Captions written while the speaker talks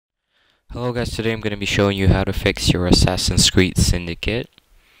Hello guys, today I'm going to be showing you how to fix your Assassin's Creed Syndicate.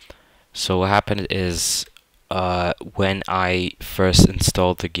 So what happened is, when I first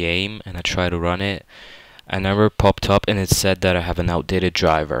installed the game and I tried to run it, an error popped up and it said that I have an outdated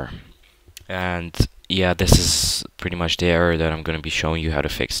driver. And yeah, this is pretty much the error that I'm going to be showing you how to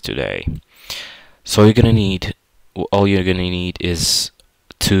fix today. So all you're going to need is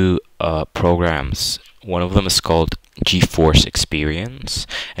two programs. One of them is called GeForce Experience,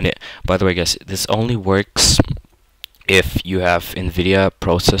 and by the way guys, this only works if you have Nvidia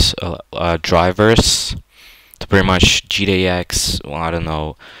process drivers. So pretty much GTX, well, I don't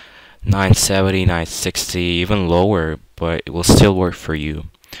know, 970, 960, even lower, but it will still work for you.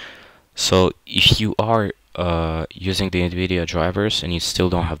 So if you are using the Nvidia drivers and you still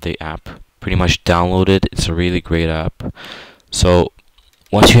don't have the app, pretty much download it. It's a really great app. So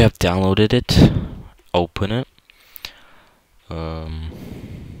once you have downloaded it, open it.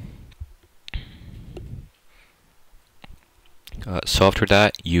 So after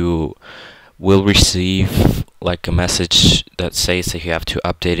that, you will receive like a message that says that you have to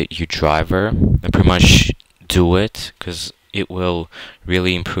update your driver, and pretty much do it because it will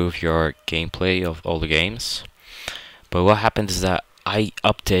really improve your gameplay of all the games. But what happened is that I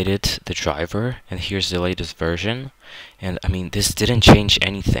updated the driver, and here's the latest version, and I mean, this didn't change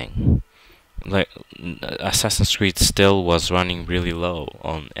anything. Like, Assassin's Creed still was running really low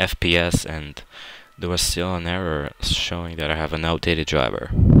on FPS, and there was still an error showing that I have an outdated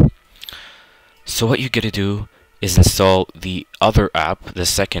driver. So what you gotta do is install the other app, the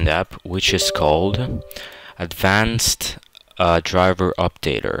second app, which is called Advanced Driver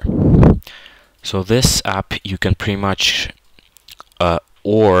Updater. So this app you can pretty much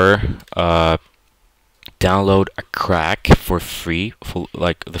download a crack for free,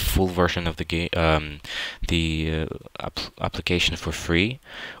 like the full version of the game, application for free,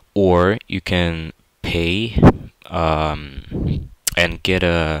 or you can pay and get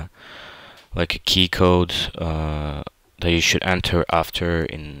a key code that you should enter after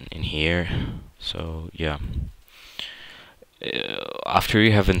in here. So yeah, after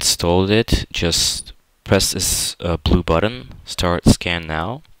you have installed it, just press this blue button, start scan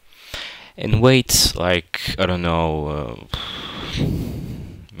now, and wait like, I don't know,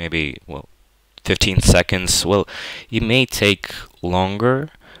 maybe 15 seconds. Well, it may take longer,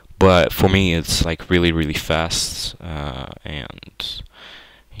 but for me it's like really fast, and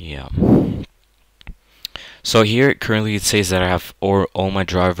yeah. So here currently it says that I have all my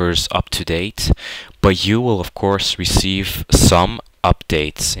drivers up to date, but you will of course receive some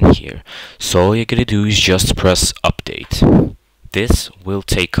updates in here. So all you're gonna do is just press update. This will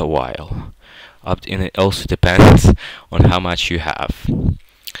take a while, and it also depends on how much you have.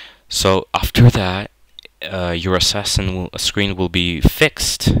 So after that, your assassin screen will be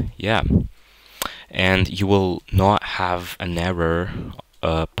fixed, yeah, and you will not have an error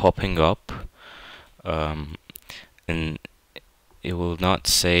popping up, and it will not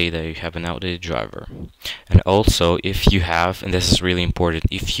say that you have an outdated driver. And also, if you have, and this is really important,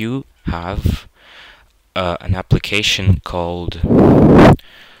 if you have an application called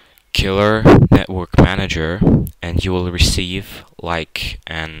Killer Network Manager, and you will receive like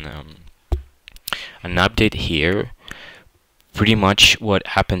an update here. Pretty much what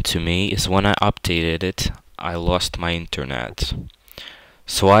happened to me is when I updated it, I lost my internet.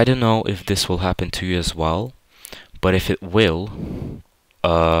 So I don't know if this will happen to you as well, but if it will,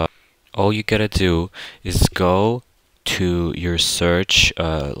 all you gotta do is go to your search,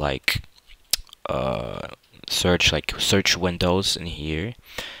 search Windows in here,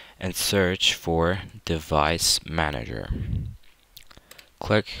 and search for Device Manager.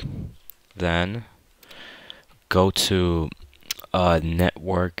 Click, then go to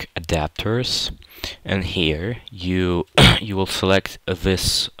Network Adapters, and here you you will select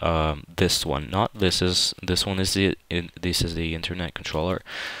this one. Not this is this one is this is the internet controller.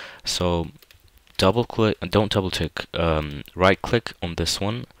 So don't double click, right click on this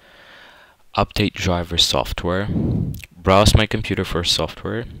one, update driver software, browse my computer for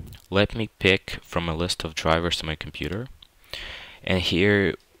software. Let me pick from a list of drivers on my computer, and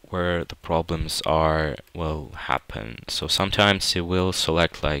here where the problems will happen. So sometimes it will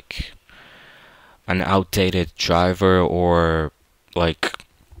select like an outdated driver, or like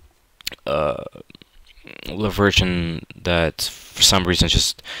a version that for some reason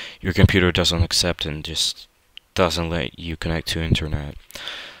just your computer doesn't accept and just doesn't let you connect to internet.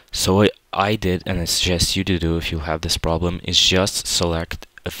 So what I did, and I suggest you to do if you have this problem, is just select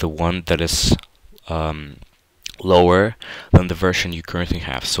the one that is lower than the version you currently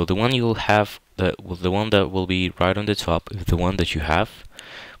have. So the one you will have, the one that will be right on the top is the one that you have,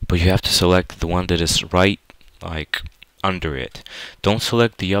 but you have to select the one that is right, like, under it. Don't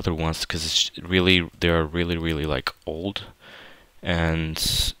select the other ones because it's really, they're really like old,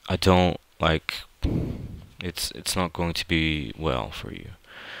 and I don't like, it's not going to be well for you.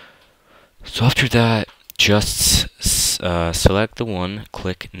 So after that, just select the one,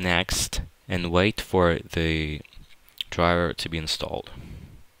 click next, and wait for the driver to be installed.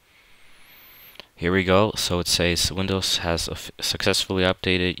 Here we go. So it says Windows has successfully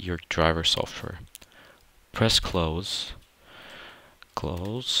updated your driver software. Press close.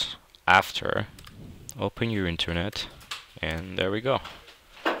 Close. After, open your internet, and there we go.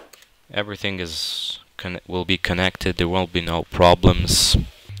 Everything is will be connected. There won't be no problems.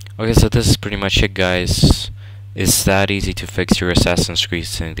 Okay, so this is pretty much it, guys. It's that easy to fix your Assassin's Creed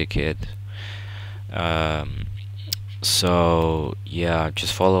Syndicate. So yeah,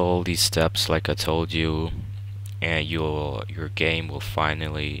 just follow all these steps like I told you, and your game will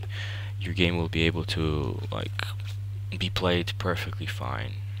be able to like be played perfectly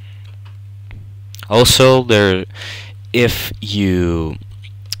fine. Also, if you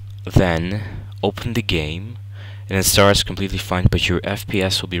then open the game and it starts completely fine, but your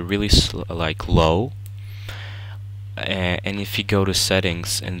FPS will be really like low. And if you go to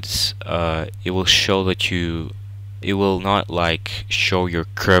settings, and it will show that it will not like show your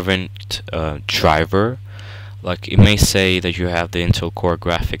current driver. Like it may say that you have the Intel Core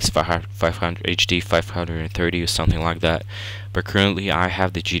Graphics 500 HD 530 or something like that, but currently I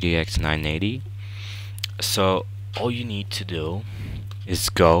have the GTX 980. So all you need to do is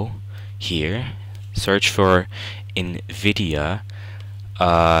go here, search for Nvidia.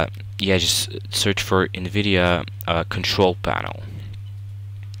 Yeah, just search for Nvidia control panel.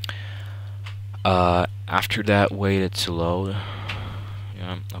 After that, wait it to load.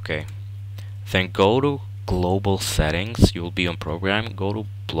 Yeah, okay. Then go to global settings. You will be on program. Go to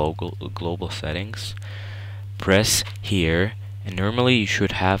global settings. Press here, and normally you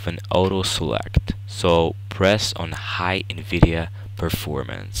should have an auto select. So press on high Nvidia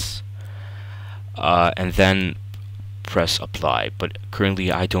performance, and then press apply. But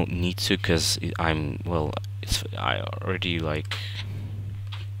currently I don't need to because I already like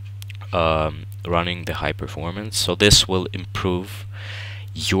running the high performance. So this will improve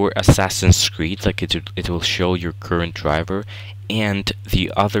your Assassin's Creed, like it will show your current driver and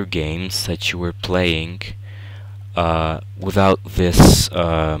the other games that you were playing without this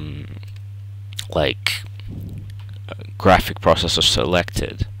graphic processor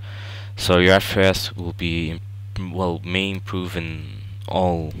selected. So your FPS will be may improve in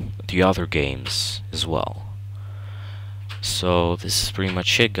all the other games as well. So this is pretty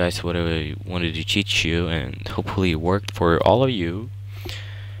much it, guys, what I wanted to teach you, and hopefully it worked for all of you.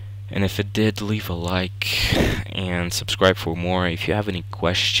 And if it did, leave a like and subscribe for more. If you have any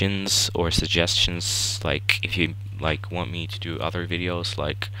questions or suggestions, like if you want me to do other videos,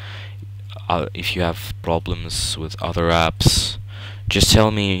 like if you have problems with other apps, just tell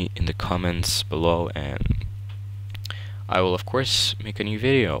me in the comments below, and I will of course make a new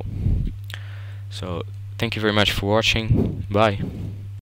video. So thank you very much for watching. Bye.